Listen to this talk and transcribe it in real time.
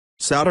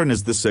Saturn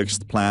is the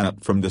sixth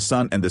planet from the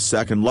Sun and the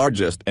second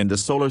largest in the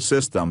solar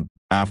system,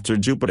 after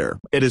Jupiter.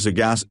 It is a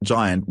gas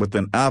giant with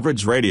an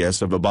average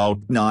radius of about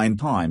 9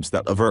 times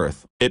that of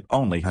Earth. It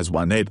only has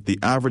 1/8 the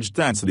average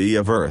density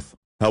of Earth.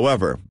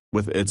 However,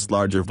 with its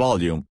larger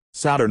volume,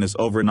 Saturn is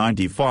over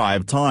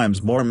 95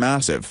 times more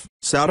massive.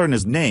 Saturn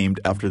is named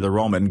after the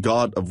Roman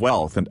god of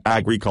wealth and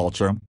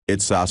agriculture.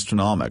 Its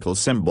astronomical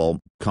symbol,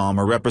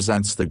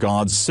 represents the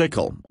god's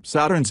sickle.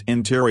 Saturn's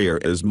interior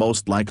is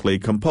most likely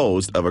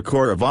composed of a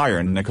core of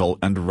iron, nickel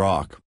and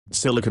rock,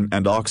 silicon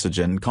and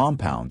oxygen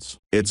compounds.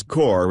 Its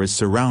core is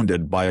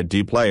surrounded by a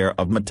deep layer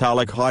of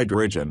metallic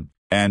hydrogen,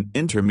 an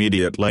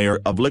intermediate layer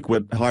of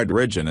liquid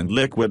hydrogen and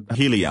liquid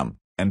helium,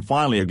 and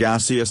finally a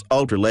gaseous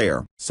outer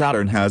layer.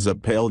 Saturn has a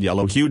pale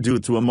yellow hue due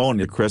to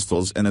ammonia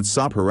crystals in its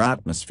upper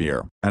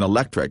atmosphere. An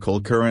electrical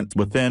current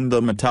within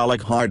the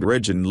metallic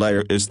hydrogen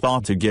layer is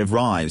thought to give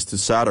rise to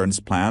Saturn's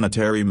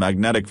planetary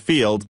magnetic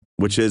field,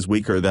 which is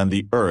weaker than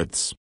the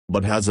Earth's,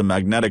 but has a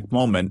magnetic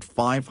moment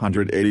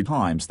 580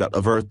 times that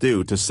of Earth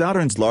due to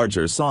Saturn's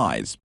larger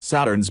size.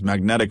 Saturn's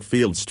magnetic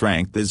field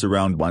strength is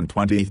around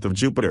 1/20th of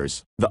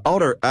Jupiter's. The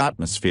outer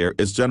atmosphere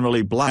is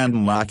generally bland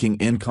and lacking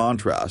in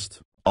contrast,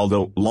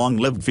 although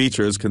long-lived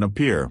features can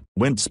appear.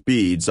 Wind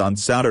speeds on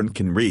Saturn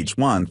can reach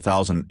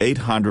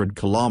 1,800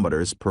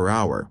 kilometers per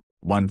hour,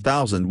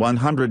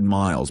 1,100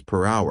 miles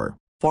per hour,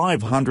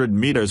 500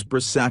 meters per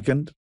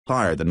second,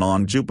 higher than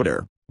on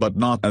Jupiter, but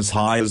not as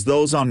high as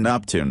those on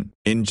Neptune.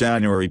 In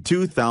January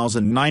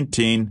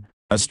 2019,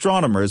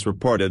 astronomers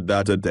reported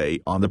that a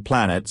day on the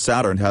planet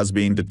Saturn has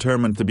been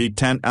determined to be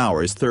 10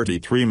 hours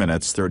 33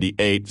 minutes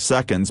 38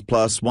 seconds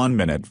plus 1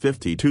 minute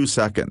 52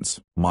 seconds,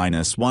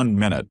 minus 1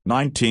 minute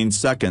 19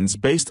 seconds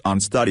based on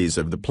studies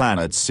of the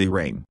planet's sea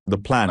ring. The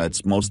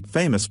planet's most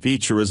famous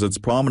feature is its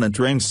prominent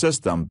ring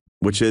system,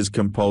 which is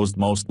composed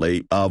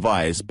mostly of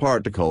ice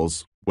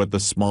particles, with a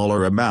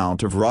smaller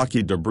amount of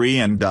rocky debris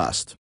and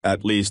dust.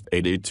 At least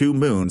 82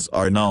 moons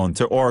are known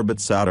to orbit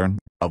Saturn,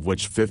 of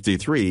which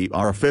 53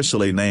 are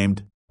officially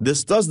named.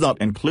 This does not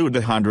include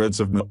the hundreds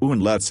of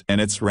moonlets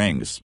in its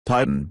rings.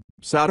 Titan,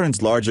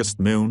 Saturn's largest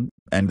moon,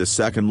 and the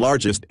second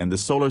largest in the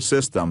solar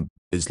system,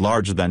 is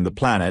larger than the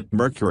planet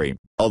Mercury,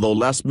 although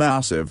less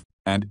massive,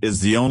 and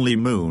is the only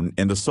moon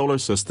in the solar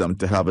system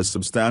to have a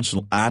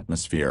substantial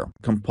atmosphere.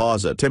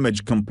 Composite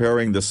image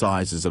comparing the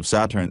sizes of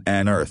Saturn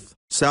and Earth.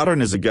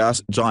 Saturn is a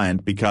gas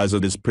giant because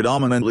it is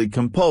predominantly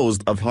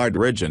composed of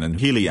hydrogen and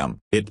helium.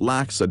 It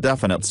lacks a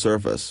definite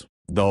surface,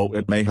 though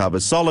it may have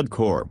a solid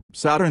core.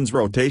 Saturn's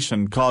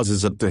rotation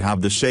causes it to have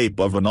the shape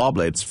of an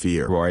oblate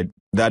spheroid,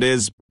 that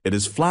is, it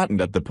is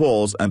flattened at the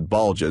poles and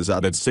bulges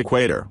at its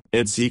equator.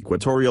 Its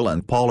equatorial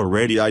and polar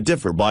radii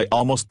differ by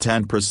almost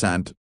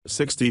 10%.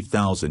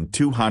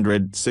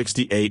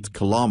 60,268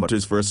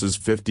 kilometers versus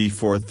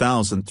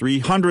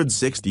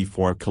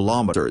 54,364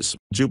 kilometers.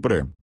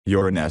 Jupiter,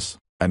 Uranus,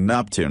 and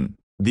Neptune,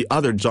 the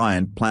other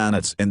giant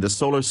planets in the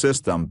solar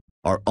system,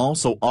 are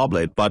also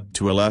oblate but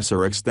to a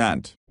lesser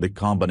extent. The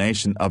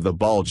combination of the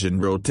bulge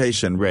and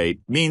rotation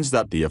rate means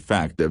that the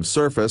effective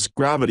surface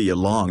gravity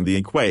along the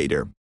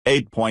equator,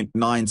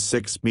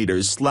 8.96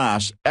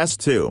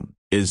 meters/s2,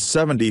 is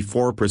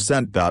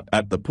 74% that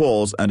at the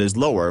poles and is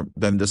lower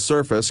than the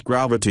surface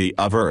gravity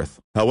of Earth.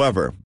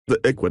 However, the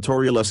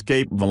equatorial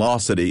escape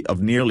velocity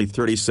of nearly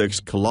 36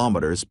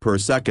 kilometers per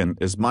second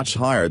is much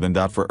higher than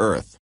that for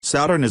Earth.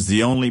 Saturn is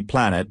the only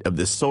planet of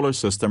this solar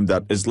system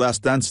that is less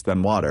dense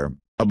than water,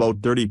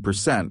 about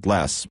 30%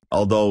 less.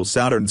 Although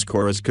Saturn's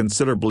core is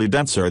considerably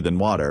denser than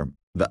water,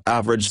 the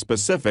average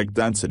specific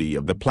density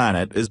of the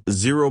planet is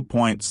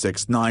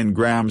 0.69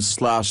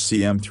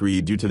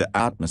 grams/cm3 due to the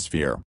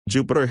atmosphere.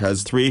 Jupiter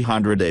has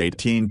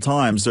 318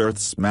 times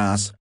Earth's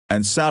mass,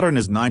 and Saturn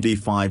is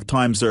 95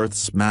 times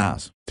Earth's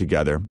mass.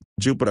 Together,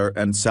 Jupiter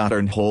and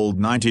Saturn hold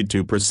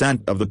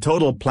 92% of the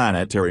total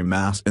planetary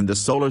mass in the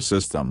solar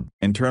system.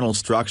 Internal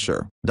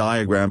structure.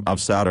 Diagram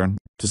of Saturn,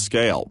 to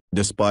scale.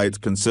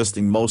 Despite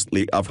consisting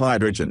mostly of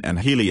hydrogen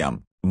and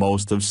helium,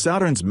 most of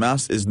Saturn's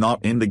mass is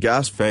not in the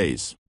gas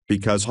phase,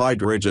 because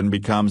hydrogen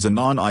becomes a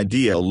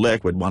non-ideal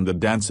liquid when the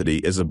density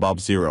is above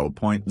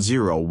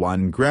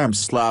 0.01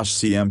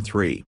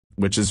 grams/cm3,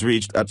 which is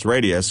reached at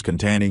radius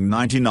containing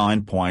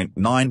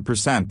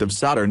 99.9% of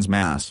Saturn's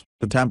mass.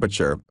 The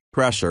temperature,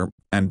 pressure,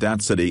 and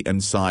density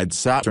inside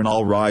Saturn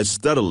all rise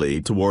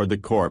steadily toward the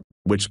core,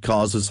 which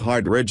causes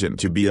hydrogen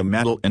to be a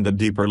metal in the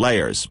deeper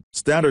layers.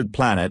 Standard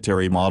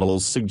planetary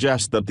models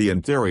suggest that the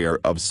interior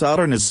of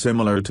Saturn is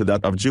similar to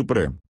that of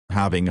Jupiter,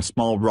 having a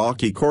small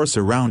rocky core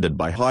surrounded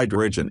by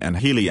hydrogen and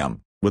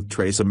helium, with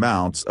trace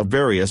amounts of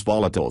various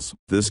volatiles.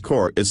 This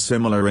core is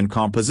similar in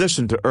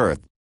composition to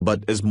Earth,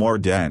 but is more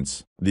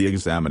dense. The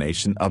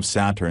examination of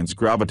Saturn's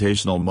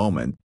gravitational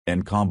moment,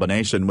 in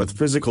combination with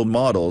physical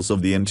models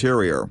of the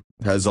interior,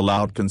 has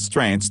allowed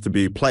constraints to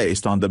be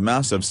placed on the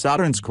mass of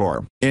Saturn's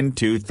core. In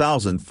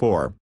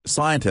 2004,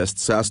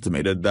 scientists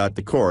estimated that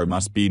the core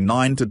must be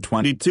 9 to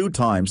 22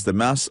 times the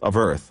mass of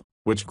Earth.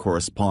 which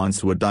corresponds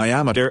to a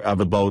diameter of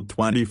about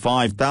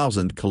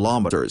 25,000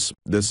 kilometers.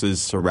 This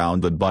is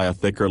surrounded by a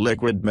thicker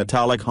liquid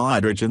metallic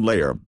hydrogen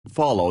layer,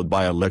 followed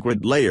by a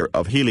liquid layer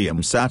of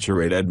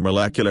helium-saturated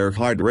molecular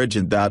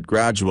hydrogen that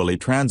gradually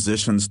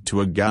transitions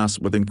to a gas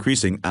with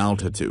increasing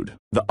altitude.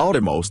 The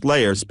outermost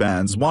layer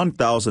spans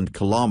 1,000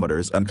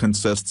 kilometers and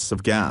consists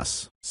of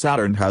gas.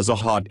 Saturn has a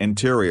hot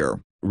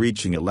interior,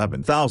 reaching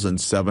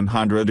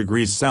 11,700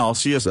 degrees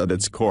Celsius at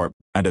its core,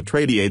 and it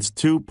radiates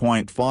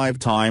 2.5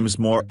 times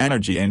more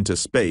energy into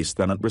space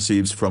than it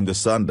receives from the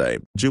Sunday.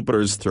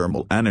 Jupiter's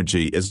thermal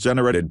energy is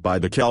generated by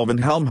the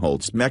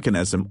Kelvin-Helmholtz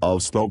mechanism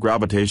of slow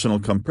gravitational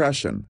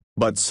compression,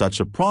 but such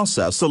a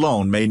process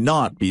alone may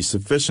not be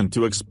sufficient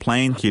to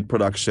explain heat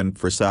production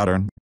for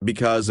Saturn,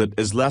 because it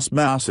is less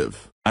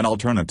massive. An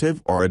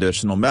alternative or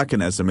additional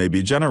mechanism may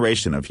be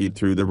generation of heat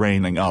through the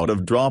raining out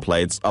of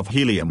droplets of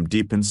helium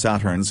deep in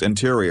Saturn's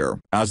interior.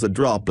 As the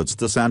droplets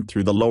descend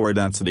through the lower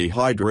density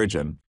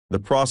hydrogen, the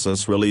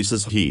process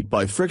releases heat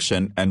by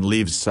friction and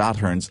leaves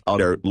Saturn's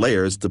outer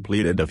layers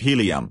depleted of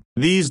helium.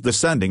 These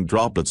descending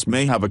droplets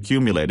may have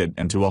accumulated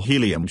into a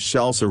helium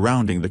shell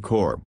surrounding the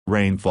core.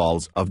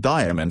 Rainfalls of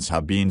diamonds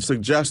have been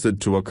suggested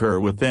to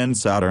occur within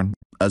Saturn,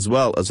 as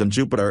well as in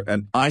Jupiter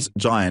and ice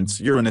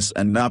giants Uranus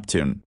and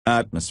Neptune.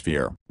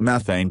 Atmosphere.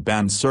 Methane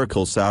bands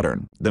circle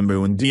Saturn. The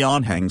moon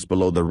Dione hangs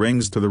below the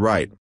rings to the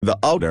right. The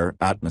outer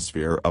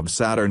atmosphere of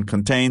Saturn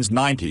contains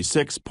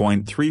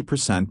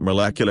 96.3%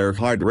 molecular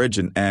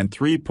hydrogen and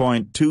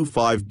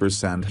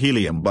 3.25%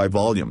 helium by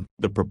volume.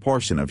 The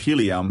proportion of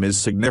helium is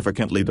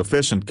significantly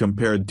deficient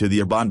compared to the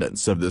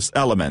abundance of this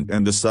element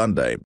in the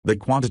Sunday. The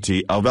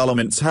quantity of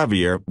elements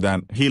heavier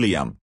than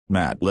helium,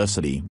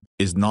 metallicity,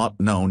 is not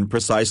known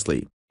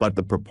precisely, but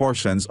the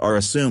proportions are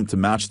assumed to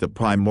match the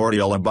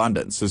primordial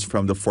abundances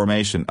from the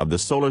formation of the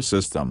solar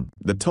system.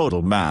 The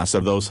total mass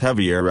of those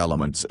heavier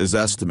elements is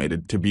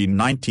estimated to be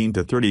 19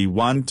 to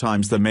 31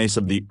 times the mass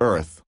of the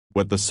Earth,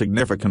 with a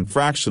significant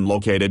fraction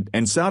located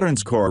in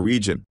Saturn's core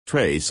region.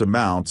 Trace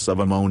amounts of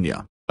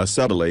ammonia,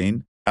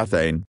 acetylene,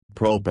 ethane,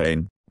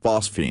 propane,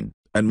 phosphine,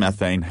 and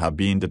methane have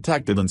been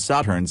detected in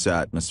Saturn's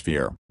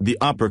atmosphere. The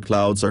upper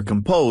clouds are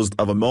composed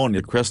of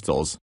ammonia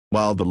crystals,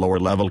 while the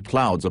lower-level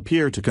clouds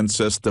appear to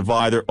consist of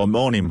either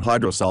ammonium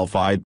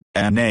hydrosulfide,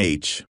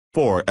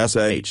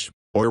 NH4SH,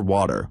 or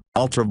water.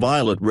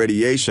 Ultraviolet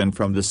radiation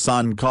from the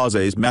Sun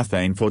causes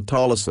methane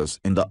photolysis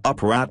in the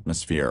upper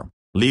atmosphere,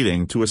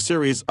 leading to a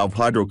series of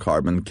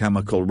hydrocarbon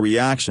chemical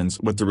reactions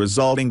with the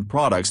resulting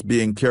products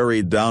being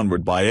carried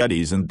downward by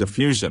eddies and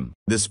diffusion.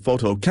 This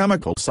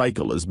photochemical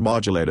cycle is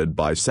modulated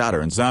by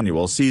Saturn's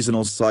annual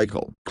seasonal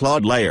cycle.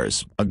 Cloud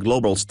layers. A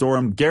global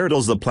storm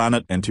girdles the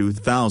planet in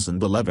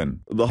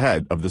 2011. The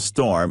head of the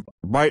storm,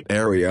 bright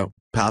area,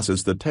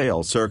 passes the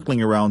tail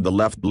circling around the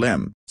left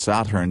limb.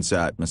 Saturn's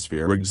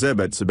atmosphere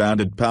exhibits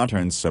banded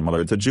patterns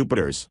similar to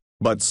Jupiter's,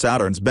 but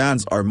Saturn's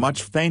bands are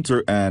much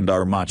fainter and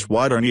are much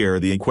wider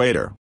near the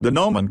equator. The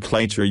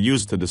nomenclature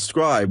used to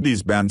describe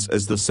these bands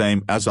is the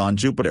same as on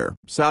Jupiter.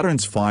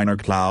 Saturn's finer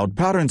cloud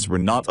patterns were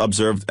not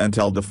observed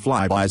until the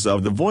flybys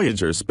of the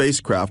Voyager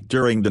spacecraft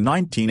during the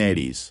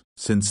 1980s.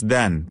 Since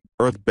then,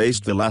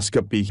 Earth-based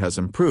telescopy has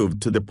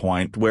improved to the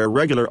point where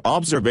regular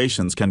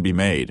observations can be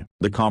made.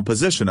 The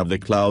composition of the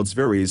clouds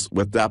varies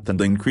with depth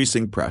and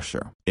increasing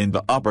pressure. In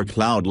the upper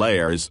cloud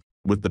layers,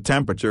 with the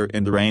temperature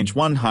in the range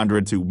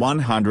 100 to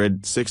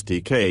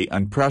 160 K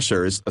and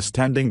pressures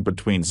ascending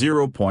between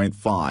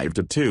 0.5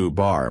 to 2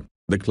 bar,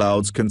 the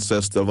clouds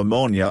consist of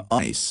ammonia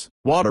ice.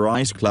 Water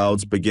ice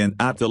clouds begin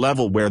at the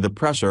level where the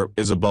pressure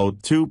is about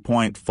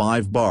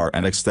 2.5 bar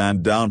and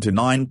extend down to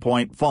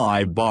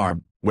 9.5 bar,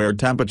 where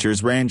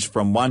temperatures range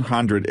from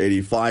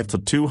 185 to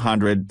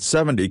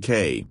 270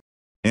 K.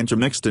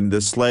 Intermixed in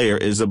this layer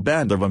is a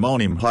band of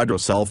ammonium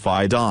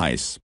hydrosulfide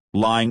ice,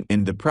 lying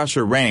in the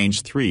pressure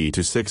range 3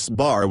 to 6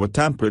 bar with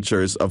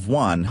temperatures of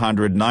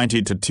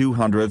 190 to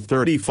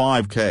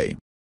 235 K.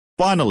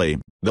 Finally,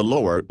 the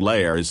lower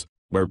layers,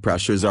 where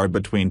pressures are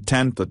between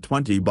 10 to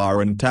 20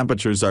 bar and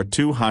temperatures are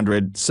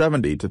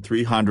 270 to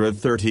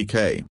 330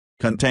 K,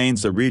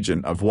 contains a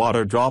region of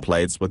water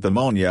droplets with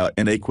ammonia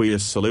in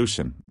aqueous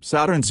solution.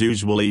 Saturn's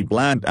usually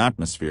bland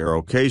atmosphere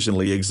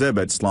occasionally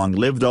exhibits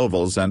long-lived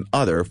ovals and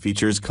other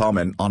features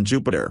common on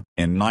Jupiter.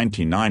 In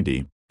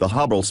 1990, the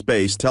Hubble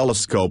Space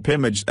Telescope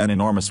imaged an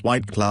enormous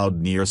white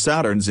cloud near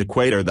Saturn's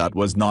equator that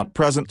was not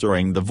present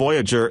during the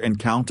Voyager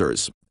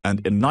encounters, and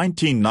in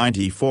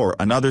 1994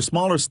 another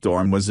smaller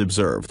storm was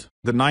observed.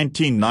 The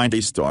 1990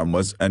 storm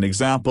was an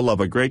example of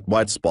a great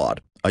white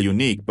spot, a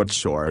unique but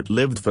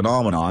short-lived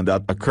phenomenon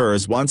that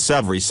occurs once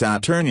every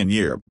Saturnian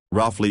year,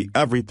 roughly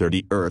every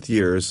 30 Earth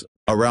years,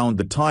 around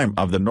the time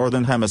of the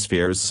Northern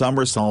Hemisphere's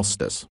summer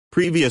solstice.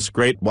 Previous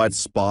great white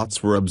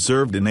spots were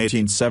observed in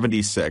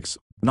 1876,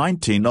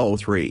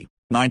 1903,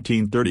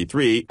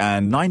 1933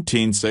 and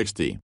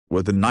 1960,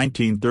 with the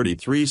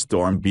 1933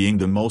 storm being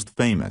the most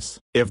famous.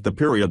 If the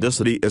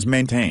periodicity is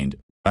maintained,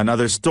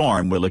 another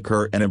storm will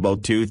occur in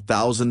about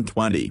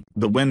 2020.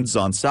 The winds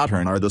on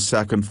Saturn are the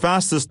second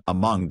fastest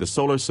among the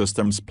solar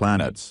system's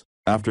planets,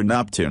 After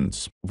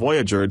Neptune's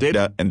Voyager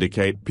data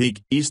indicate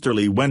peak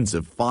easterly winds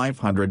of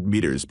 500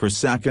 meters per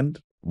second,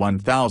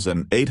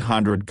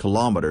 1,800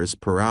 kilometers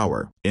per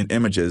hour. In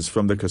images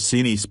from the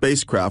Cassini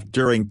spacecraft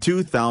during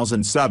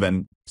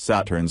 2007,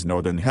 Saturn's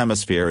northern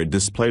hemisphere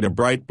displayed a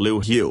bright blue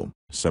hue,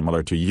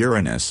 similar to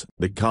Uranus.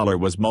 The color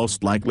was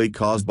most likely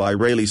caused by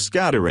Rayleigh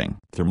scattering.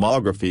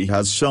 Thermography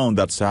has shown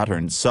that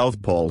Saturn's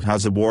south pole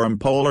has a warm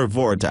polar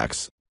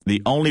vortex,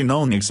 the only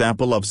known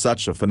example of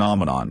such a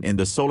phenomenon in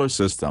the solar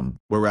system,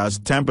 whereas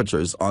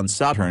temperatures on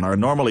Saturn are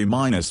normally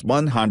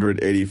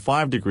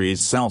 -185 degrees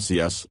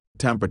Celsius.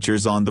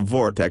 Temperatures on the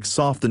vortex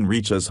often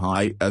reach as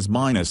high as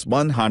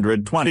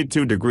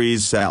 -122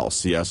 degrees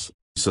Celsius,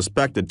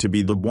 suspected to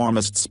be the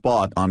warmest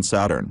spot on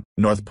Saturn.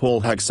 North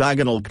Pole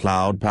hexagonal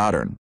cloud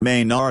pattern.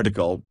 Main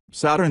article,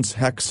 Saturn's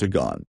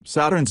hexagon.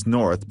 Saturn's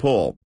North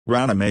Pole,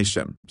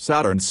 reanimation.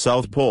 Saturn's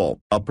South Pole,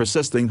 a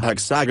persisting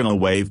hexagonal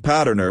wave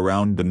pattern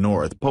around the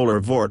north polar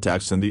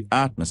vortex in the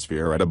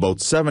atmosphere at about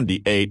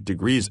 78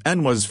 degrees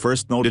N was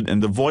first noted in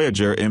the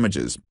Voyager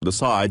images. The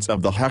sides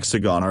of the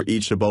hexagon are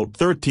each about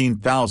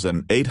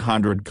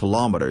 13,800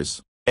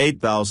 kilometers,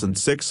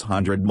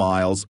 8,600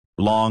 miles,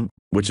 long,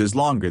 which is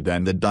longer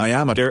than the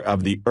diameter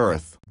of the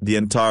Earth. The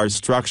entire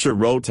structure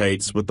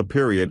rotates with a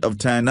period of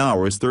 10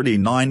 hours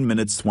 39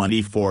 minutes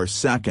 24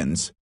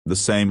 seconds, the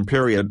same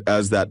period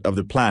as that of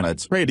the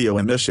planet's radio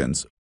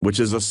emissions, which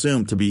is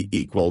assumed to be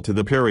equal to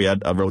the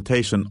period of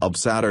rotation of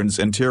Saturn's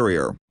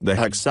interior. The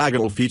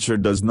hexagonal feature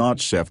does not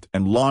shift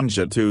in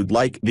longitude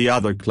like the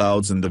other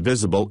clouds in the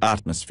visible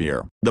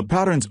atmosphere. The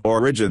pattern's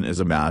origin is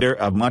a matter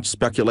of much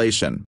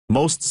speculation.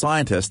 Most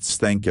scientists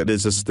think it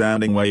is a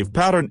standing wave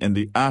pattern in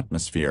the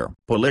atmosphere.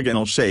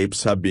 Polygonal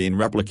shapes have been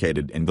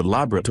replicated in the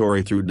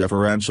laboratory through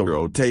differential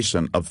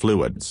rotation of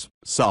fluids.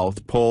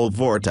 South Pole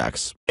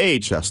Vortex.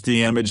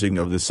 HST imaging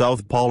of the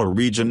South Polar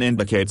region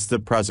indicates the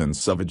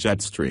presence of a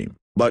jet stream,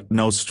 but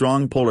no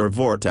strong polar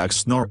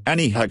vortex nor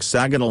any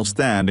hexagonal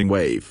standing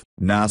wave.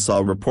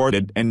 NASA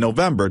reported in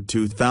November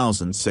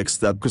 2006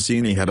 that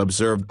Cassini had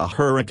observed a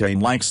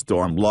hurricane-like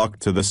storm locked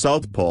to the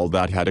South Pole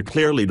that had a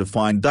clearly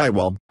defined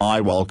eyewall.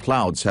 Eyewall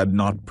clouds had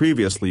not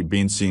previously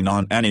been seen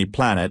on any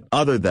planet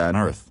other than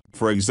Earth.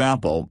 For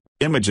example,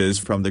 images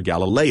from the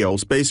Galileo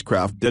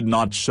spacecraft did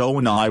not show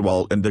an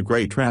eyewall in the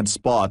great red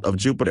spot of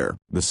Jupiter.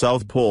 The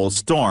South Pole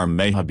storm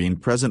may have been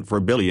present for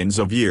billions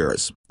of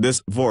years.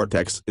 This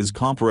vortex is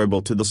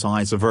comparable to the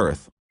size of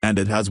Earth, and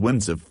it has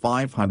winds of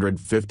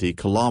 550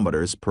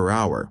 kilometers per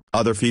hour.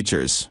 Other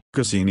features.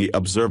 Cassini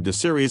observed a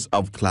series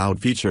of cloud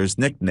features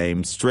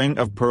nicknamed String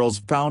of Pearls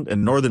found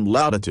in northern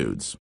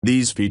latitudes.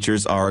 These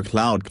features are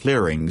cloud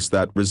clearings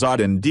that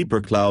reside in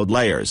deeper cloud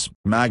layers.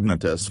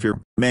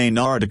 Magnetosphere. Main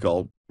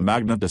article,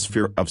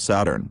 Magnetosphere of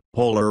Saturn.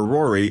 Polar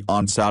aurorae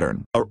on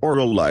Saturn.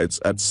 Auroral lights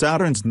at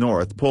Saturn's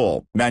North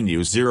Pole.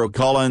 Menu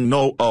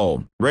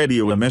 0:00.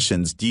 Radio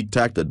emissions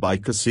detected by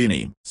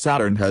Cassini.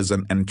 Saturn has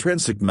an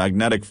intrinsic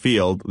magnetic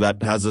field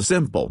that has a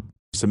simple,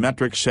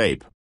 symmetric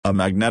shape, a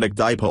magnetic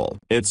dipole.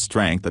 Its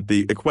strength at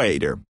the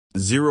equator,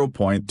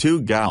 0.2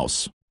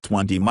 Gauss,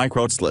 20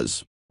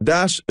 microtesla's.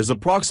 Is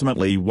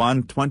approximately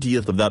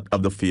 1/20th of that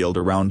of the field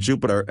around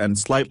Jupiter and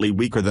slightly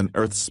weaker than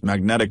Earth's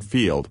magnetic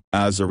field.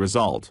 As a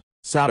result,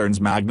 Saturn's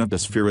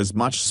magnetosphere is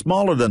much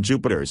smaller than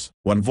Jupiter's.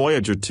 When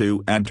Voyager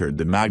 2 entered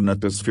the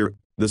magnetosphere,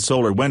 the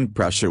solar wind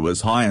pressure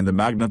was high and the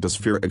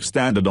magnetosphere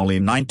extended only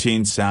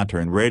 19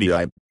 Saturn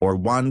radii, or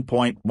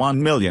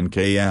 1.1 million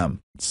km,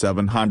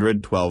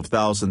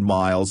 712,000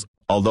 miles,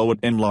 although it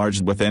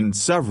enlarged within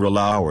several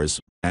hours,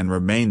 and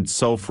remained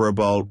so for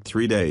about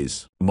 3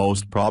 days.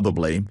 Most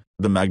probably,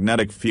 the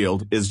magnetic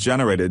field is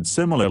generated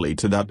similarly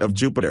to that of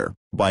Jupiter,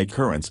 by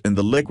currents in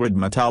the liquid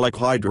metallic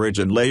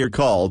hydrogen layer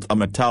called a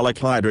metallic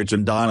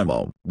hydrogen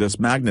dynamo. This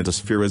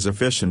magnetosphere is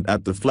efficient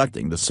at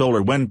deflecting the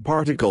solar wind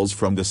particles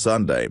from the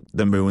Sun.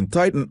 The Moon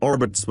Titan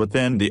orbits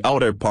within the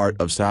outer part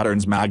of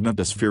Saturn's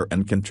magnetosphere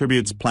and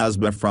contributes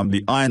plasma from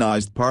the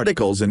ionized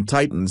particles in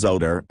Titan's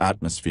outer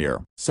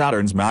atmosphere.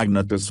 Saturn's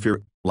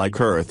magnetosphere,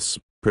 like Earth's,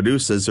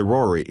 produces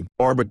aurorae,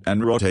 orbit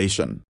and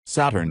rotation.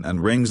 Saturn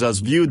and rings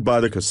as viewed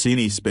by the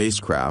Cassini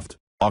spacecraft,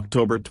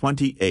 October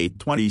 28,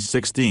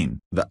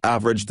 2016. The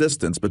average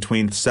distance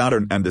between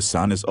Saturn and the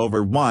Sun is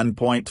over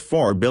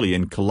 1.4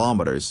 billion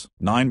kilometers,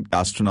 9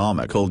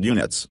 astronomical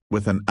units,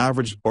 with an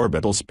average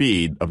orbital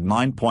speed of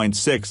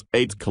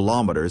 9.68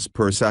 kilometers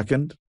per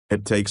second.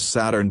 It takes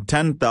Saturn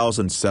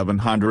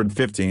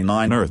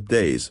 10,759 Earth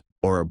days,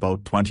 or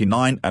about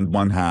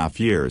 29.5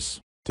 years,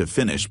 to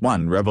finish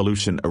one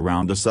revolution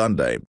around the Sun.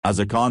 As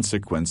a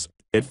consequence,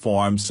 it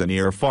forms a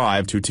near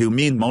 5:2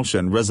 mean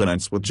motion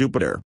resonance with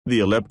Jupiter.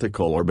 The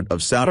elliptical orbit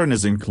of Saturn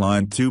is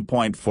inclined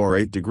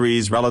 2.48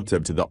 degrees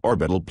relative to the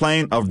orbital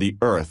plane of the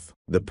Earth.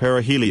 The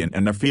perihelion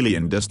and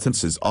aphelion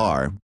distances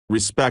are,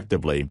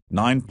 respectively,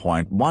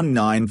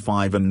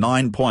 9.195 and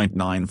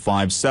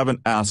 9.957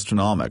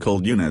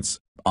 astronomical units.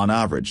 On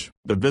average,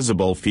 the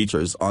visible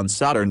features on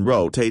Saturn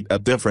rotate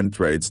at different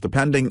rates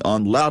depending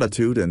on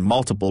latitude, and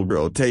multiple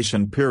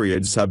rotation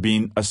periods have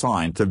been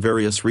assigned to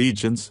various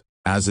regions,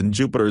 As in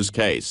Jupiter's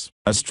case,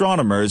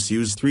 astronomers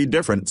use three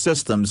different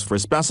systems for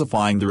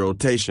specifying the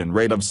rotation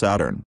rate of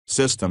Saturn.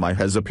 System I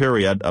has a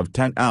period of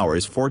 10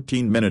 hours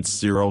 14 minutes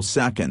 0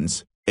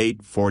 seconds,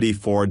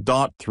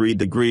 844.3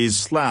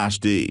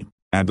 degrees/d,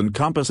 and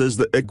encompasses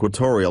the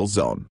equatorial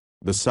zone,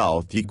 the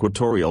south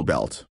equatorial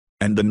belt,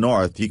 and the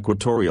north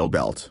equatorial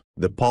belt.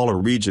 The polar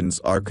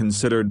regions are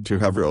considered to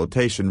have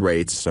rotation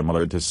rates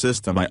similar to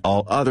System I.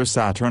 All other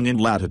Saturnian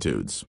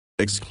latitudes,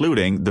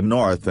 excluding the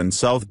north and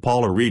south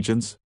polar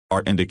regions,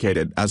 are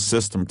indicated as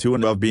System II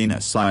and have been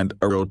assigned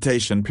a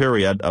rotation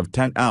period of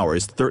 10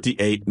 hours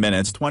 38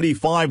 minutes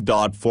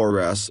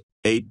 25.4 s,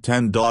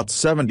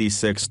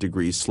 810.76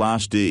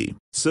 degrees/d.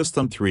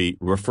 System 3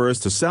 refers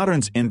to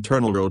Saturn's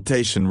internal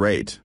rotation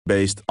rate,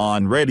 based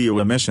on radio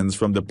emissions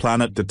from the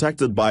planet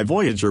detected by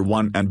Voyager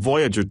 1 and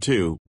Voyager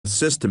 2.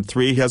 System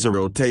 3 has a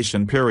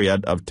rotation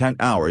period of 10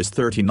 hours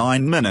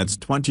 39 minutes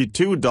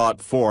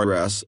 22.4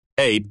 s,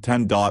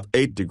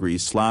 810.8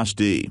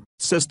 degrees/d.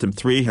 System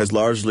 3 has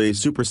largely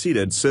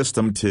superseded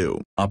System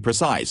 2. A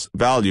precise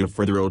value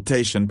for the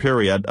rotation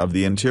period of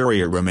the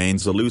interior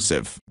remains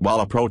elusive. While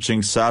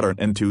approaching Saturn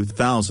in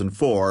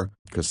 2004,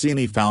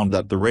 Cassini found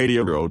that the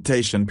radial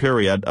rotation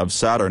period of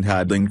Saturn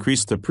had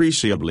increased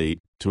appreciably,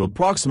 to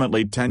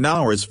approximately 10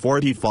 hours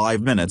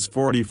 45 minutes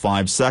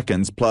 45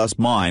 seconds plus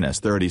minus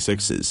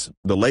 36's.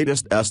 The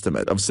latest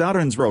estimate of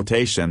Saturn's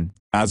rotation,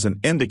 as an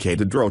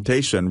indicated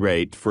rotation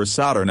rate for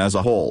Saturn as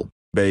a whole,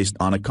 based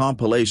on a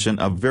compilation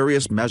of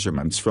various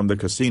measurements from the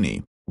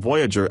Cassini,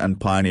 Voyager and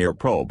Pioneer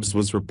probes,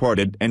 was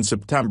reported in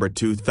September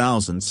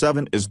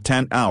 2007 is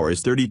 10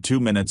 hours 32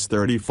 minutes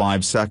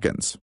 35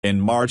 seconds. In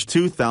March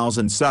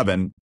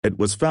 2007, it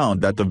was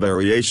found that the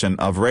variation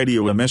of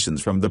radio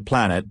emissions from the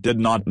planet did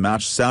not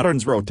match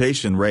Saturn's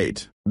rotation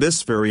rate.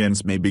 This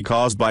variance may be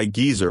caused by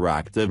geyser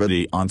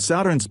activity on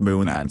Saturn's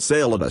moon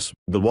Enceladus.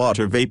 The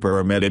water vapor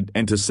emitted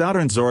into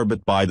Saturn's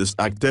orbit by this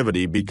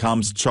activity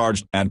becomes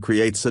charged and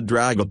creates a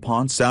drag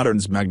upon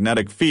Saturn's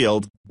magnetic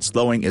field,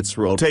 slowing its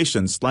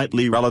rotation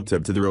slightly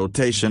relative to the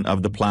rotation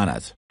of the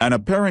planet. An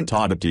apparent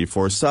oddity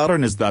for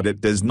Saturn is that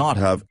it does not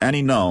have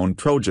any known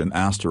Trojan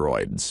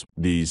asteroids.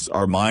 These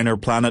are minor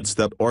planets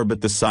that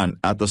orbit the Sun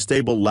at the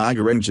stable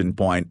Lagrangian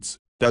points,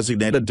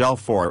 designated Del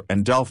 4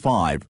 and Del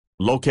 5,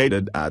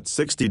 located at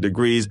 60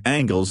 degrees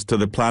angles to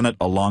the planet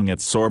along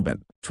its orbit.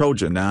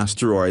 Trojan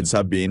asteroids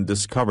have been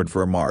discovered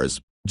for Mars,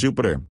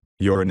 Jupiter,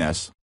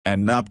 Uranus,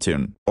 and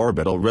Neptune.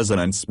 Orbital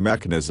resonance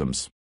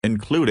mechanisms,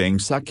 including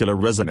secular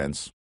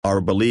resonance,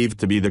 are believed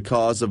to be the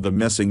cause of the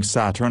missing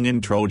Saturnian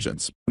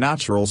Trojans.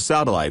 Natural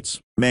satellites.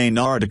 Main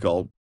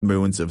article,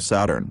 Moons of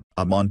Saturn.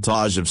 A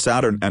montage of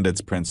Saturn and its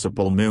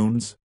principal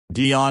moons,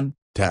 Dione,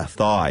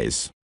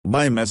 Tethys,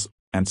 Mimas,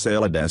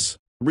 Enceladus,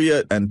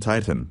 Rhea and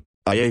Titan.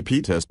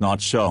 Iapetus not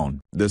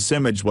shown. This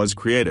image was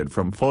created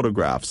from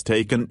photographs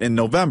taken in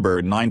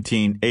November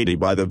 1980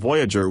 by the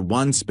Voyager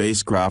 1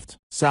 spacecraft.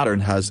 Saturn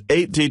has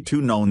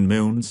 82 known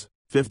moons,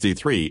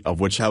 53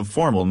 of which have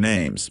formal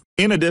names.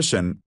 In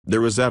addition,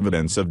 there is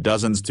evidence of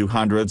dozens to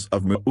hundreds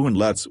of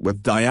moonlets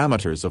with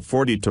diameters of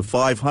 40 to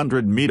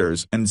 500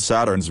 meters in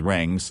Saturn's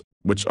rings,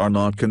 which are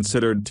not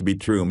considered to be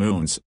true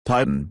moons.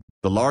 Titan,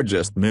 the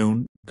largest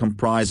moon,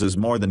 comprises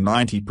more than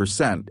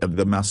 90% of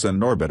the mass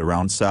in orbit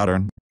around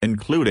Saturn,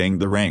 including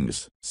the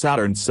rings.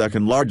 Saturn's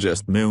second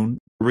largest moon,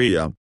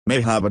 Rhea,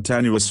 may have a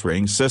tenuous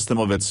ring system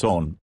of its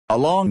own,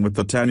 along with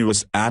the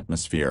tenuous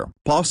atmosphere.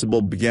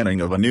 Possible beginning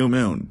of a new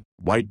moon,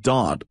 white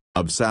dot,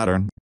 of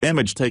Saturn,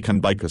 image taken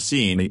by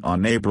Cassini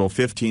on April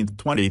 15,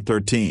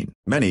 2013.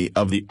 Many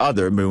of the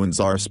other moons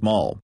are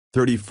small.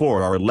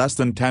 34 are less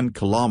than 10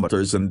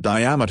 kilometers in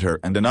diameter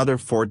and another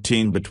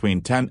 14 between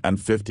 10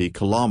 and 50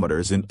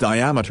 kilometers in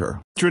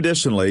diameter.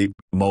 Traditionally,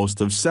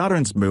 most of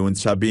Saturn's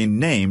moons have been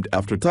named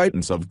after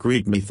titans of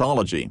Greek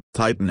mythology.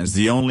 Titan is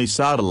the only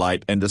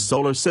satellite in the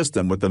solar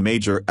system with a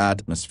major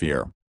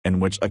atmosphere,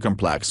 in which a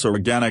complex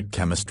organic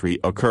chemistry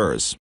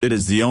occurs. It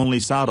is the only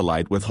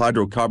satellite with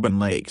hydrocarbon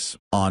lakes.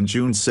 On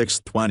June 6,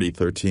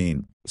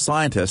 2013,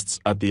 scientists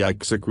at the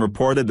IKAANIM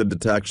reported the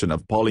detection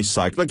of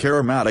polycyclic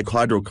aromatic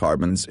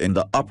hydrocarbons in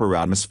the upper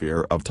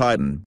atmosphere of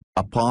Titan,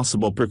 a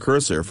possible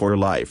precursor for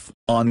life.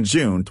 On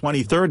June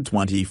 23,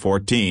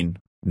 2014,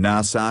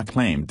 NASA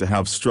claimed to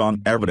have strong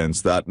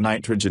evidence that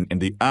nitrogen in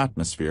the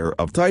atmosphere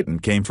of Titan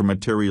came from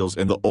materials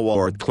in the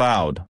Oort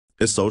cloud,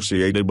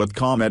 associated with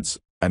comets,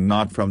 and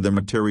not from the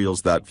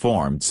materials that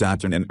formed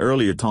Saturn in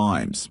earlier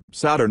times.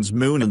 Saturn's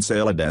moon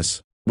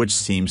Enceladus, which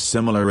seems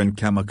similar in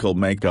chemical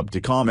makeup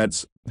to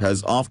comets,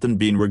 has often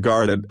been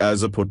regarded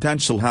as a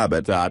potential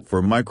habitat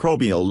for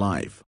microbial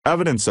life.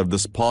 Evidence of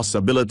this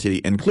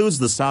possibility includes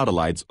the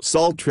satellite's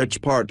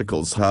salt-rich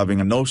particles having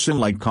an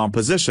ocean-like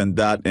composition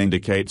that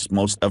indicates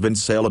most of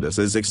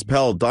Enceladus's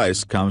expelled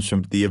ice comes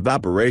from the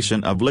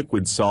evaporation of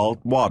liquid salt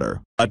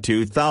water. A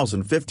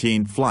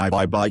 2015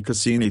 flyby by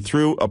Cassini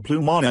through a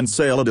plume on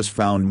Enceladus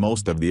found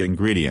most of the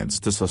ingredients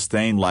to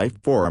sustain life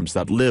forms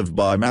that live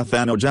by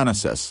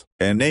methanogenesis.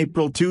 In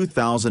April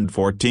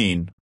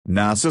 2014,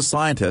 NASA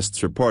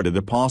scientists reported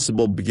the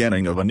possible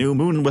beginning of a new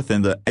moon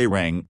within the A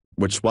ring,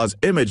 which was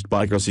imaged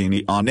by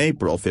Cassini on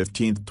April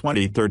 15,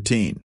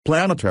 2013.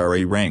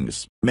 Planetary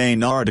rings.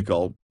 Main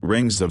article,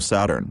 Rings of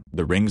Saturn.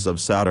 The rings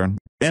of Saturn,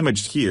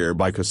 imaged here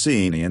by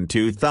Cassini in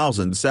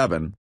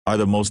 2007, are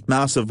the most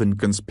massive and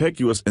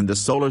conspicuous in the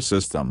solar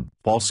system.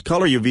 False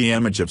color UV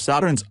image of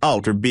Saturn's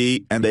outer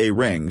B and A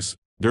rings.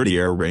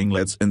 Dirtier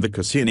ringlets in the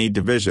Cassini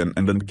division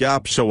and in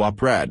gap show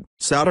up red.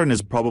 Saturn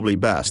is probably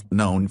best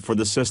known for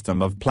the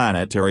system of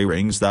planetary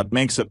rings that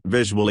makes it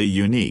visually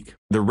unique.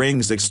 The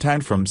rings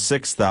extend from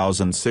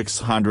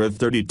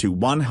 6,630 to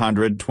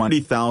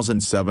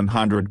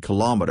 120,700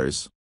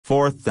 kilometers,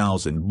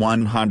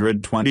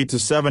 4,120 to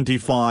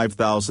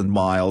 75,000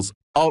 miles,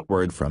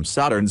 outward from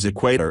Saturn's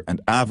equator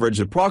and average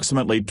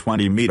approximately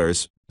 20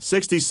 meters,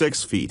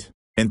 66 feet.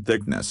 In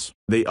thickness.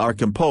 They are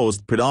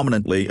composed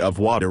predominantly of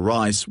water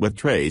ice with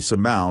trace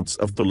amounts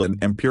of tholin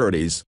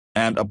impurities,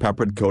 and a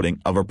peppered coating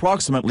of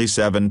approximately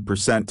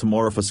 7%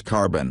 amorphous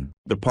carbon.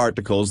 The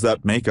particles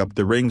that make up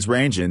the rings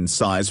range in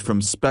size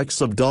from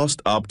specks of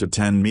dust up to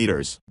 10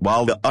 meters.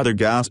 While the other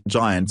gas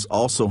giants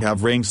also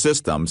have ring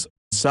systems,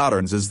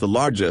 Saturn's is the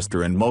largest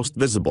and most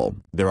visible.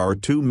 There are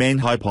two main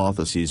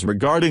hypotheses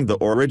regarding the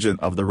origin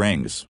of the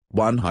rings.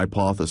 One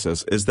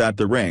hypothesis is that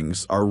the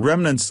rings are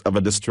remnants of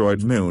a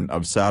destroyed moon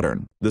of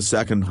Saturn. The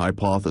second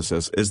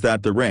hypothesis is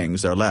that the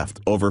rings are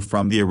left over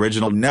from the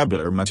original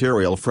nebular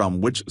material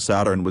from which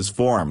Saturn was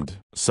formed.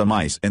 Some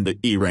ice in the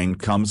E-ring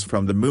comes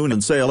from the moon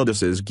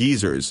Enceladus's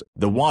geysers.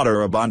 The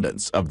water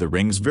abundance of the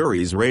rings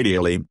varies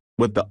radially,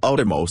 with the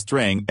outermost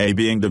ring A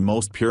being the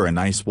most pure in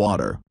ice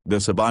water.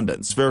 This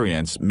abundance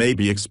variance may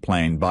be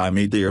explained by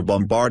meteor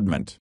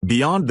bombardment.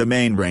 Beyond the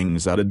main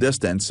rings at a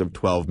distance of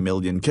 12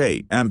 million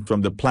km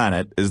from the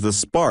planet is the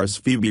sparse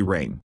Phoebe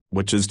ring,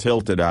 which is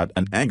tilted at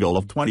an angle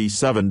of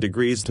 27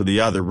 degrees to the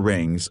other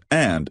rings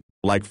and,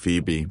 like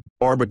Phoebe,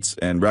 orbits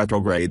in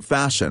retrograde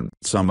fashion.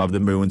 Some of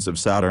the moons of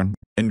Saturn,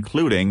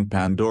 including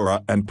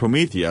Pandora and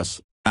Prometheus,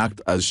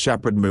 act as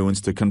shepherd moons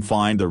to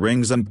confine the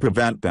rings and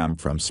prevent them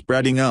from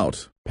spreading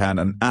out. Pan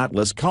and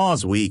Atlas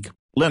cause weak,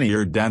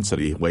 linear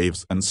density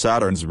waves in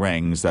Saturn's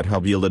rings that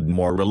have yielded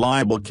more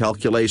reliable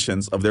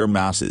calculations of their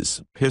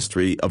masses.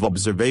 History of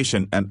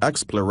observation and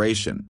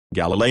exploration.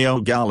 Galileo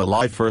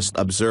Galilei first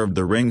observed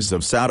the rings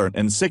of Saturn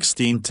in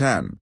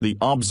 1610. The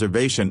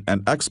observation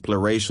and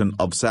exploration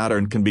of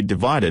Saturn can be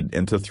divided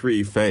into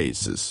three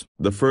phases.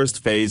 The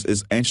first phase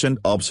is ancient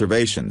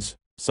observations,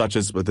 such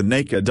as with the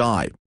naked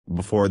eye,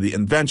 before the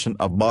invention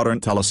of modern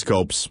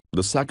telescopes.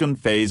 The second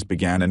phase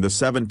began in the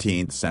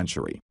 17th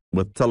century,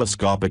 with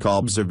telescopic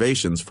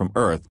observations from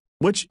Earth,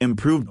 which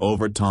improved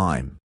over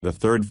time. The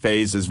third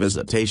phase is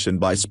visitation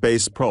by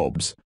space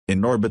probes,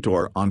 in orbit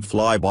or on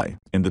flyby.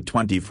 In the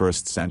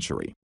 21st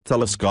century,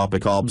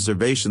 telescopic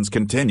observations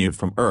continued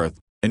from Earth,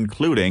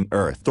 including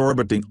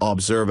Earth-orbiting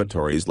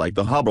observatories like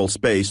the Hubble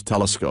Space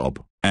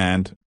Telescope,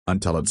 and,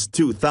 until its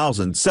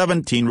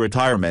 2017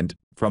 retirement,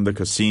 from the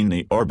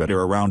Cassini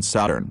orbiter around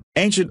Saturn.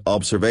 Ancient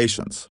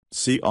observations.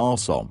 See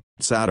also,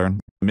 Saturn,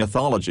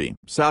 mythology.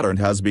 Saturn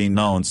has been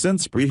known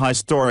since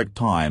prehistoric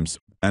times,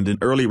 and in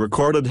early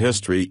recorded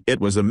history it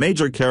was a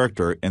major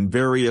character in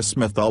various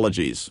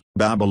mythologies.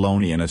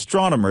 Babylonian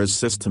astronomers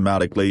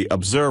systematically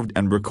observed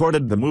and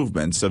recorded the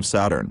movements of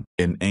Saturn.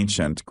 In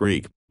ancient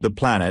Greek, the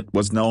planet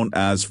was known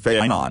as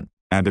Phaenon,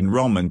 and in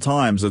Roman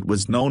times it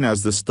was known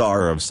as the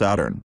star of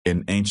Saturn.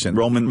 In ancient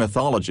Roman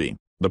mythology,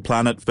 the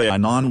planet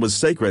Phaenon was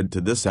sacred to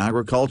this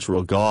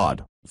agricultural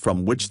god,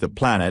 from which the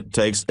planet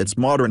takes its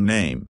modern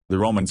name. The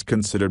Romans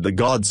considered the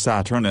god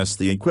Saturnus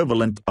the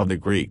equivalent of the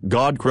Greek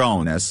god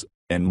Cronus.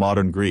 In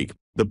modern Greek,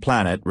 the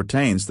planet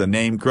retains the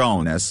name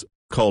Cronus,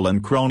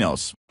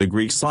 Kronos. The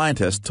Greek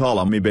scientist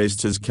Ptolemy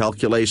based his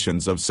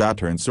calculations of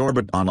Saturn's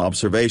orbit on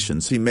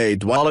observations he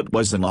made while it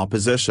was in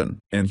opposition.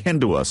 In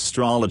Hindu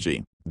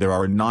astrology, there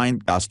are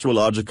 9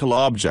 astrological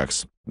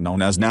objects,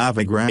 known as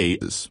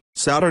navigraghas.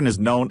 Saturn is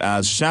known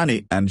as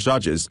Shani and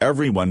judges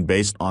everyone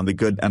based on the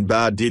good and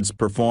bad deeds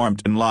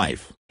performed in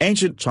life.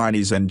 Ancient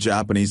Chinese and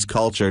Japanese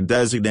culture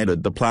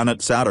designated the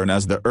planet Saturn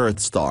as the Earth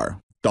star.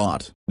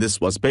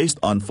 This was based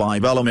on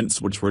 5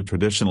 elements which were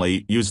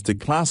traditionally used to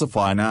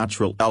classify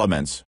natural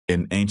elements.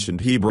 In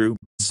ancient Hebrew,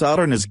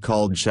 Saturn is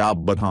called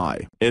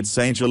Shabbatai. Its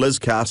angel is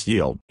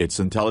Castiel. Its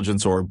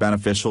intelligence or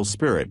beneficial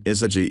spirit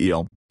is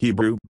Agiel,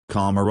 Hebrew,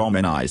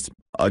 Romanized,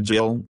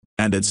 Agiel,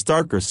 and its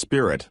darker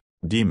spirit,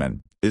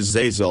 demon, is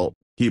Zazel,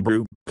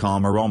 Hebrew,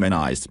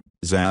 Romanized,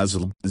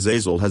 Zazel.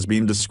 Zazel has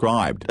been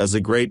described as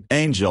a great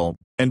angel,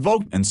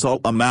 invoked in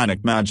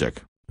Solomonic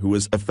magic, who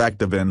is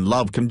effective in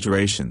love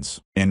conjurations.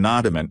 In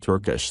Ottoman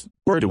Turkish,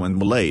 Urdu and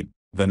Malay,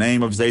 the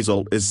name of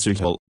Zazel is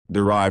sickle,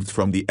 derived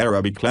from the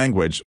Arabic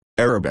language,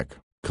 Arabic,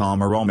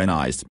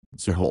 Romanized,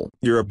 Sahel.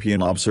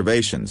 European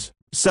observations,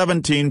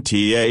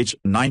 17th,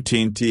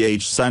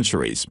 19th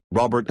centuries.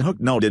 Robert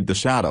Hooke noted the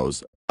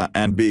shadows, A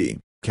and B,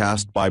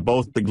 cast by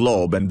both the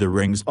globe and the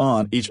rings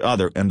on each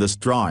other in this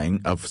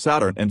drawing of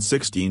Saturn in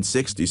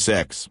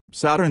 1666.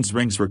 Saturn's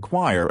rings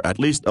require at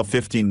least a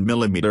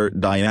 15-millimeter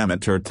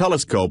diameter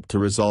telescope to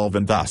resolve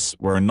and thus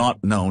were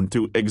not known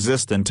to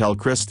exist until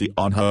Christian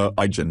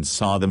Huygens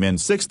saw them in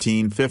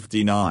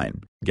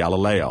 1659.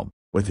 Galileo,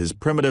 with his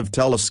primitive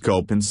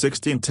telescope in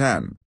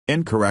 1610,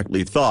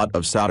 incorrectly thought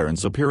of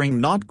Saturn's appearing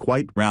not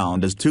quite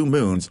round as two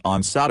moons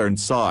on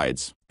Saturn's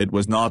sides. It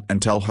was not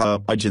until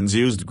Huygens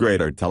used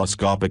greater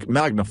telescopic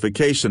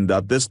magnification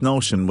that this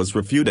notion was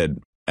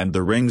refuted, and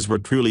the rings were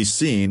truly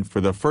seen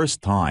for the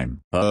first time.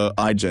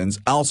 Huygens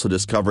also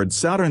discovered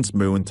Saturn's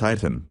moon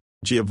Titan.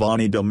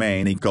 Giovanni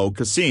Domenico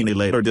Cassini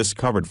later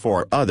discovered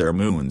 4 other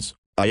moons,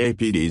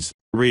 Iapetes,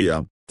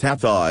 Rhea,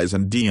 Tethys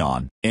and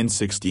Dion. In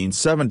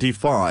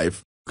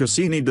 1675,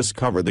 Cassini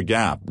discovered the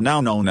gap now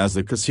known as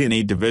the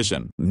Cassini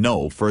division.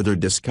 No further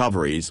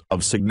discoveries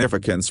of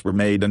significance were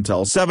made until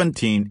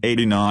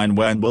 1789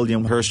 when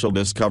William Herschel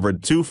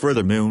discovered 2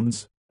 further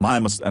moons,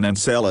 Mimas and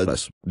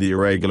Enceladus. The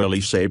irregularly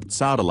shaped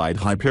satellite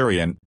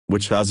Hyperion,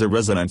 which has a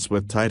resonance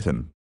with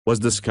Titan, was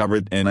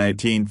discovered in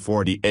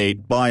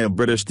 1848 by a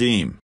British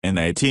team. In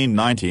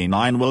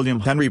 1899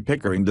 William Henry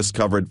Pickering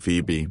discovered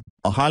Phoebe,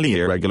 a highly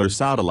irregular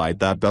satellite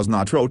that does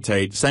not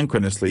rotate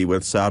synchronously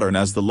with Saturn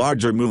as the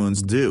larger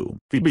moons do.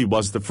 Phoebe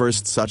was the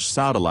first such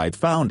satellite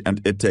found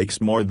and it takes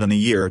more than a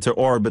year to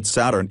orbit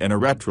Saturn in a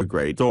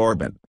retrograde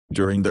orbit.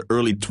 During the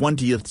early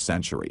 20th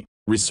century,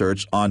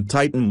 research on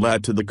Titan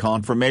led to the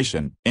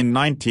confirmation in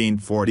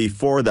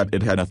 1944 that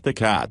it had a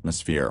thick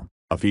atmosphere,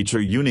 a feature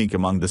unique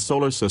among the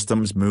solar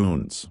system's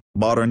moons.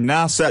 Modern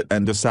NASA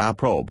and ESA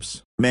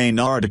probes. Main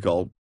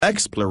article: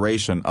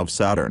 Exploration of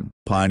Saturn.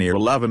 Pioneer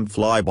 11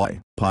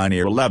 flyby.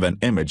 Pioneer 11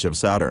 image of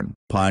Saturn.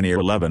 Pioneer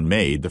 11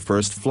 made the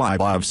first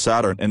flyby of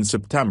Saturn in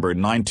September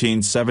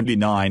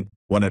 1979,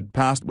 when it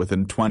passed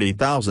within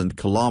 20,000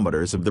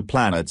 kilometers of the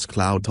planet's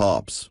cloud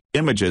tops.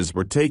 Images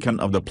were taken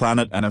of the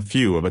planet and a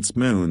few of its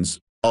moons,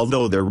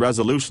 although their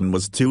resolution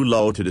was too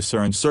low to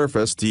discern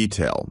surface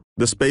detail.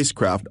 The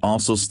spacecraft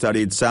also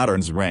studied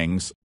Saturn's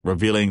rings,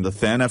 revealing the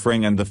thin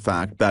F-ring and the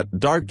fact that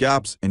dark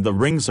gaps in the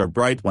rings are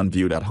bright when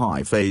viewed at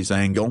high phase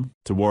angle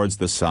towards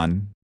the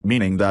Sun,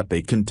 meaning that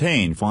they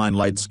contain fine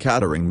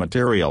light-scattering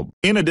material.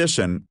 In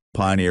addition,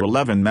 Pioneer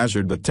 11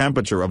 measured the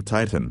temperature of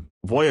Titan.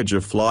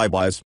 Voyager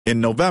flybys. In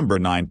November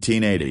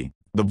 1980,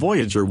 the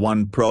Voyager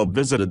 1 probe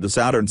visited the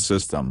Saturn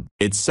system.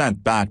 It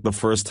sent back the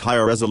first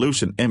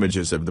higher-resolution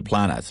images of the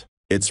planet,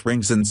 its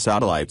rings and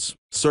satellites.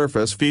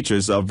 Surface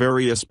features of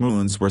various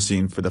moons were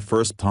seen for the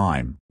first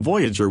time.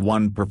 Voyager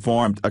 1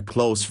 performed a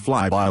close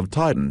flyby of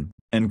Titan,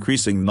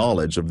 increasing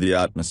knowledge of the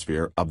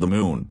atmosphere of the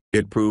Moon.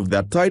 It proved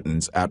that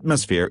Titan's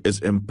atmosphere is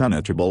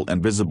impenetrable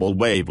and visible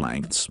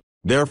wavelengths,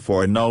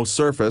 therefore no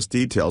surface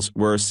details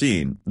were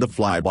seen. The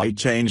flyby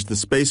changed the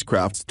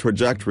spacecraft's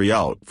trajectory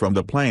out from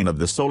the plane of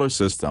the Solar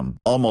System.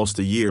 Almost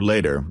a year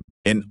later,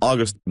 in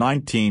August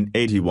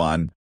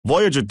 1981,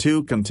 Voyager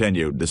 2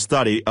 continued the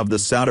study of the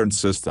Saturn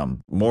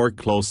system. More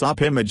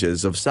close-up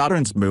images of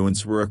Saturn's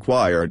moons were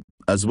acquired,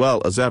 as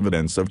well as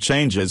evidence of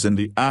changes in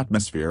the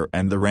atmosphere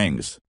and the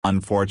rings.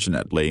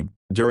 Unfortunately,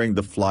 during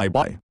the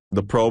flyby,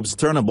 the probe's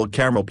turnable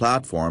camera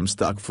platform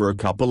stuck for a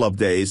couple of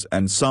days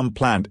and some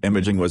plant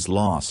imaging was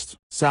lost.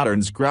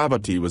 Saturn's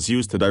gravity was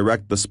used to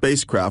direct the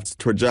spacecraft's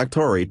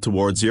trajectory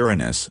towards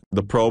Uranus.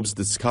 The probes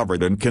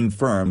discovered and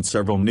confirmed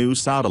several new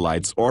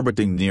satellites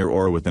orbiting near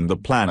or within the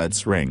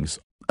planet's rings,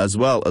 as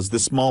well as the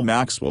small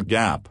Maxwell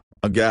gap,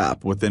 a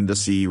gap within the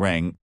C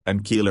ring,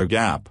 and Keeler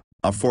gap,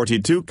 a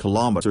 42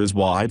 km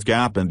wide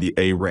gap in the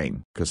A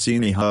ring.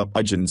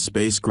 Cassini-Huygens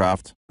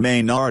spacecraft.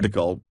 Main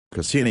article: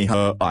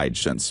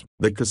 Cassini-Huygens.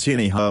 The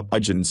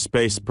Cassini-Huygens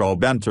space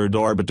probe entered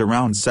orbit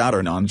around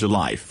Saturn on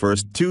July 1,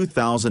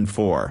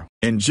 2004.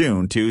 In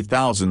June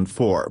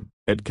 2004,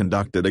 it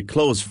conducted a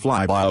close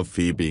flyby of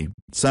Phoebe,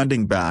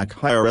 sending back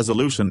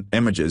higher-resolution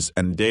images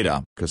and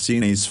data.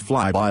 Cassini's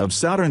flyby of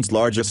Saturn's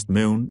largest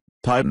moon,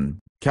 Titan,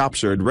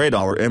 captured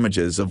radar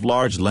images of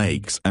large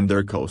lakes and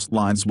their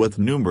coastlines with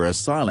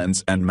numerous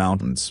islands and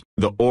mountains.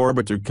 The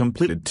orbiter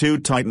completed 2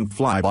 Titan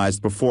flybys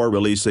before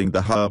releasing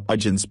the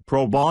Huygens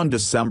probe on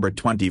December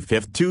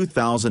 25,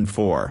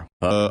 2004.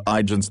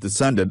 Huygens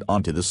descended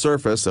onto the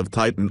surface of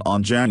Titan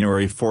on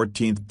January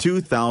 14,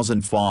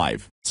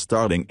 2005.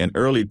 Starting in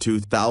early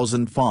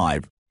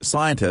 2005,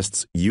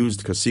 scientists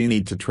used Cassini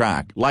to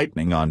track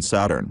lightning on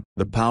Saturn.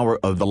 The power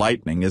of the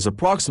lightning is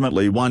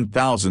approximately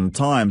 1,000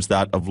 times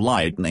that of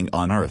lightning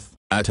on Earth.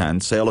 At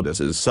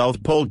Enceladus's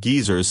South Pole,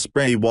 geysers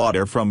spray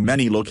water from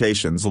many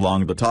locations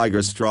along the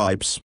Tiger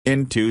Stripes.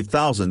 In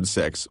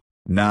 2006,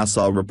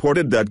 NASA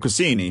reported that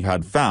Cassini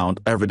had found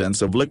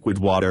evidence of liquid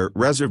water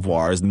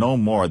reservoirs no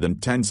more than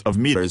tens of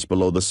meters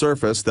below the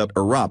surface that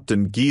erupt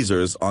in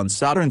geysers on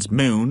Saturn's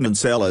moon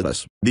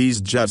Enceladus.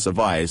 These jets of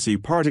icy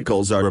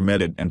particles are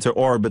emitted into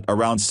orbit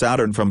around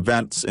Saturn from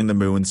vents in the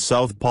moon's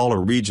south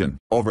polar region.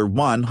 Over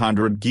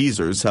 100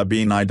 geysers have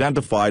been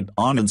identified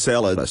on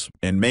Enceladus.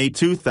 In May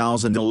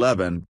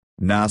 2011,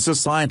 NASA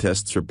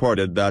scientists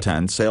reported that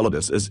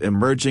Enceladus is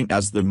emerging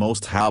as the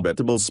most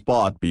habitable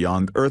spot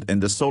beyond Earth in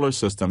the solar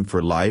system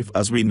for life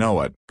as we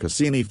know it.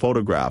 Cassini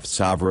photographs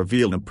have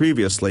revealed a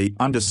previously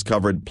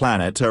undiscovered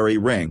planetary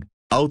ring,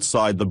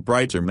 outside the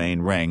brighter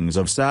main rings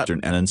of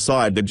Saturn and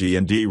inside the G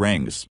and D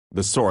rings.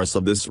 The source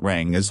of this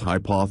ring is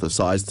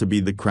hypothesized to be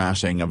the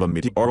crashing of a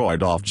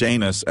meteoroid off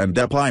Janus and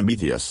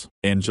Epimetheus.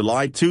 In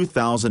July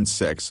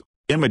 2006,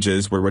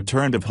 images were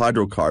returned of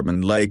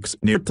hydrocarbon lakes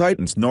near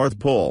Titan's North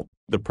Pole,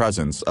 the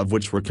presence of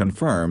which were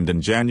confirmed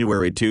in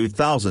January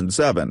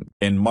 2007.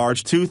 In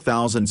March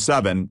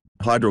 2007,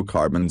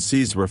 hydrocarbon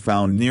seas were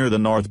found near the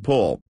North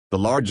Pole, the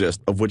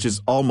largest of which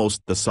is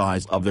almost the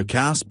size of the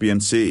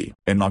Caspian Sea.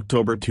 In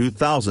October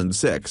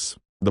 2006,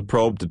 the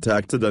probe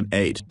detected an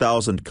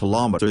 8,000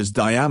 km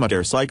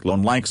diameter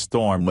cyclone-like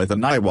storm with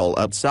an eyewall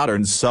at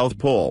Saturn's south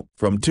pole.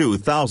 From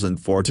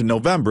 2004 to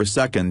November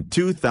 2,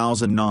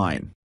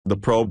 2009, the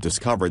probe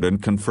discovered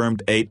and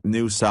confirmed 8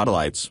 new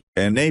satellites.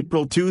 In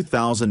April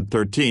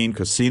 2013,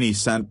 Cassini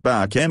sent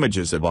back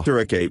images of a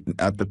hurricane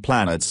at the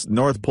planet's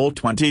north pole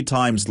 20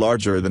 times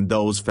larger than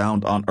those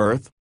found on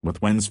Earth, with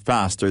winds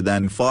faster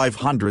than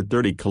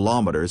 530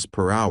 km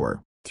per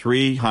hour,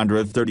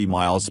 330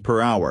 miles per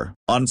hour.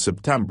 On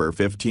September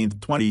 15,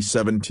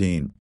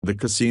 2017, the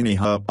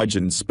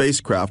Cassini-Huygens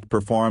spacecraft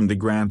performed the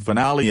grand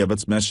finale of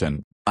its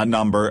mission, a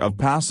number of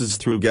passes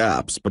through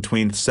gaps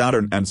between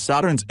Saturn and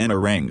Saturn's inner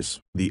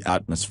rings. The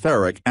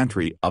atmospheric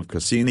entry of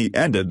Cassini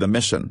ended the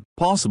mission.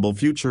 Possible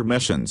future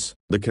missions.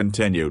 The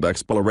continued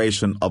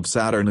exploration of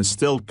Saturn is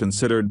still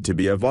considered to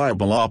be a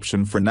viable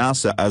option for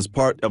NASA as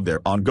part of their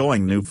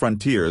ongoing New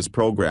Frontiers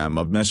program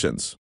of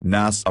missions.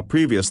 NASA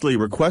previously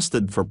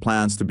requested for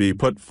plans to be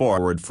put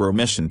forward for a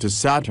mission to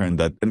Saturn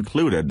that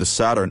included the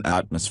Saturn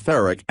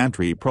Atmospheric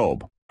Entry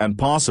Probe, and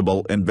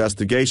possible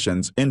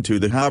investigations into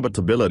the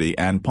habitability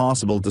and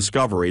possible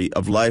discovery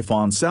of life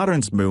on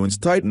Saturn's moons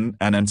Titan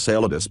and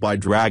Enceladus by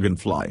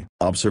Dragonfly.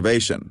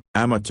 Observation.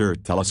 Amateur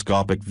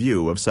telescopic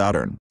view of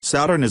Saturn.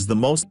 Saturn is the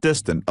most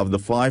distant of the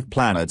 5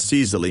 planets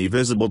easily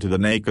visible to the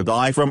naked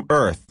eye from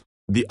Earth,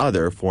 the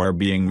other 4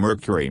 being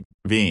Mercury,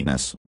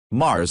 Venus,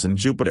 Mars and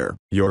Jupiter.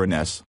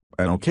 Uranus,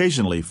 and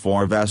occasionally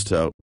 4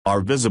 Vesta,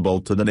 are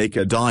visible to the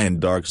naked eye in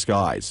dark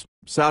skies.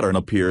 Saturn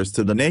appears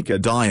to the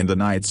naked eye in the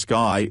night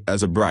sky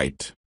as a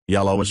bright,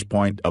 yellowish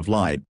point of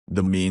light.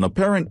 The mean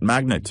apparent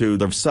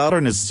magnitude of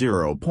Saturn is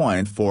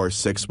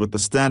 0.46 with the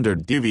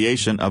standard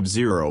deviation of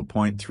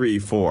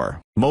 0.34.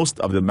 Most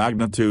of the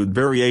magnitude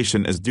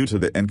variation is due to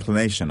the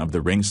inclination of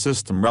the ring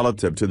system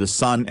relative to the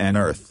Sun and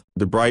Earth.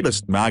 The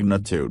brightest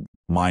magnitude,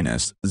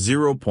 minus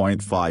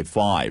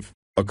 0.55,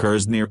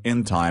 occurs near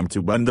in time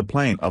to when the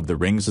plane of the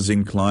rings is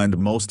inclined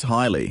most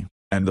highly,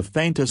 and the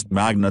faintest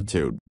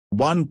magnitude,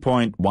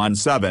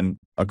 1.17,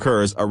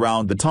 occurs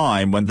around the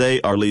time when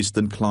they are least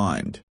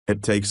inclined.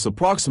 It takes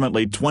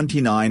approximately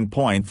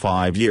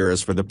 29.5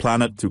 years for the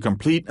planet to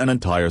complete an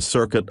entire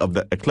circuit of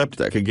the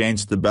ecliptic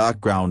against the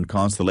background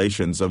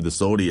constellations of the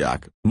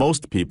zodiac.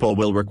 Most people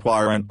will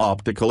require an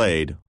optical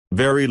aid,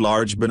 very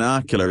large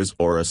binoculars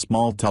or a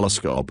small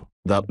telescope,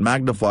 that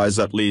magnifies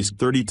at least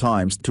 30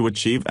 times to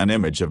achieve an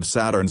image of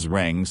Saturn's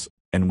rings,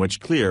 in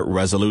which clear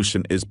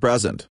resolution is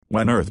present.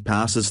 When Earth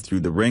passes through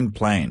the ring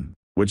plane,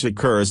 which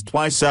occurs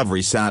twice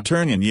every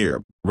Saturnian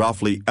year,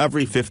 roughly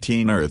every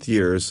 15 Earth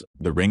years,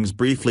 the rings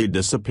briefly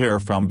disappear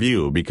from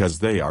view because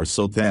they are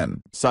so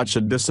thin. Such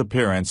a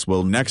disappearance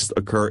will next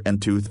occur in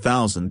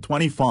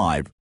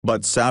 2025,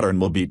 but Saturn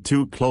will be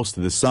too close to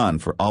the Sun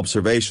for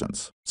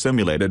observations.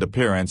 Simulated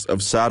appearance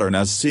of Saturn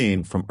as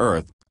seen from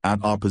Earth,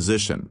 at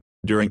opposition,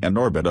 during an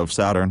orbit of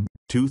Saturn,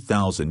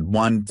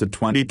 2001 to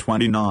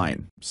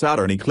 2029.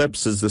 Saturn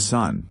eclipses the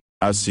Sun,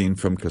 as seen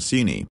from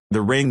Cassini.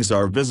 The rings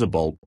are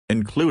visible,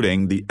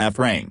 including the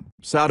F-ring.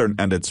 Saturn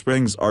and its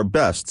rings are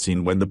best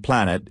seen when the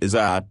planet is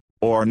at,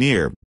 or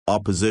near,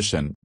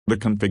 opposition, the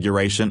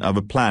configuration of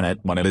a planet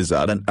when it is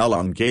at an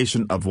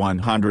elongation of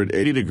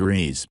 180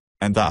 degrees,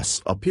 and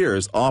thus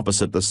appears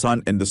opposite the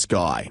Sun in the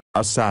sky.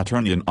 A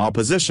Saturnian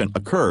opposition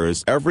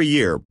occurs every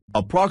year,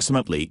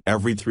 approximately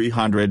every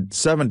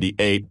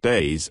 378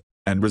 days,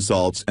 and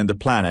results in the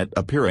planet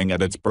appearing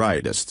at its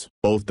brightest.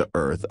 Both the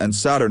Earth and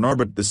Saturn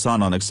orbit the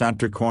Sun on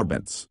eccentric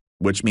orbits,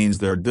 which means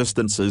their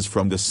distances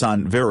from the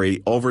Sun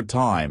vary over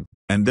time,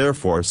 and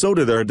therefore so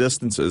do their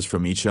distances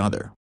from each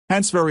other,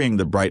 hence varying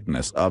the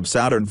brightness of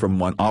Saturn from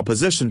one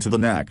opposition to the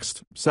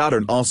next.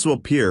 Saturn also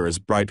appears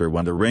brighter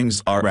when the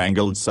rings are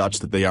angled such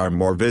that they are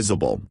more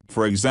visible.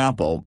 For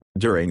example,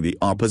 during the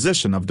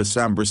opposition of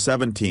December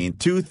 17,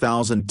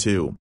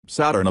 2002,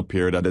 Saturn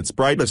appeared at its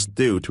brightest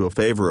due to a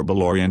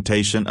favorable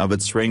orientation of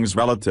its rings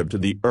relative to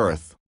the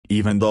Earth,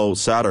 even though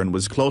Saturn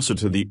was closer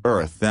to the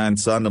Earth than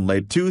Sun in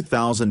late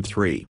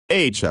 2003.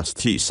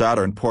 HST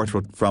Saturn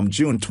portrait from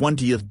June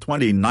 20,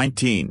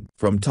 2019.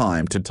 From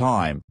time to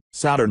time,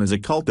 Saturn is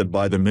occulted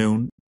by the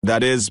Moon,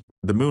 that is,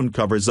 the Moon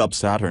covers up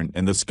Saturn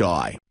in the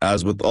sky.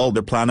 As with all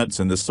the planets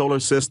in the solar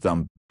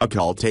system,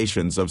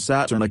 occultations of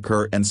Saturn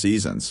occur in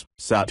seasons.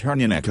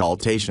 Saturnian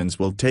occultations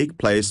will take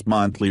place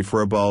monthly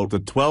for about a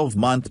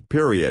 12-month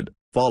period,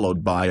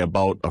 followed by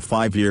about a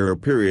 5-year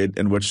period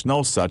in which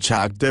no such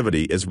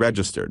activity is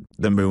registered.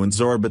 The Moon's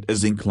orbit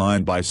is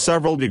inclined by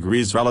several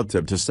degrees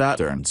relative to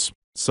Saturn's,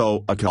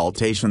 so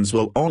occultations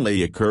will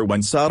only occur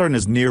when Saturn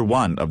is near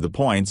one of the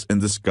points in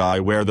the sky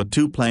where the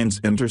two planes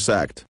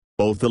intersect.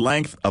 Both the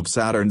length of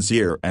Saturn's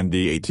year and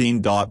the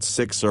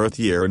 18.6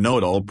 Earth-year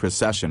nodal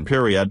precession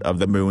period of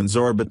the Moon's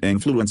orbit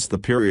influence the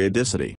periodicity.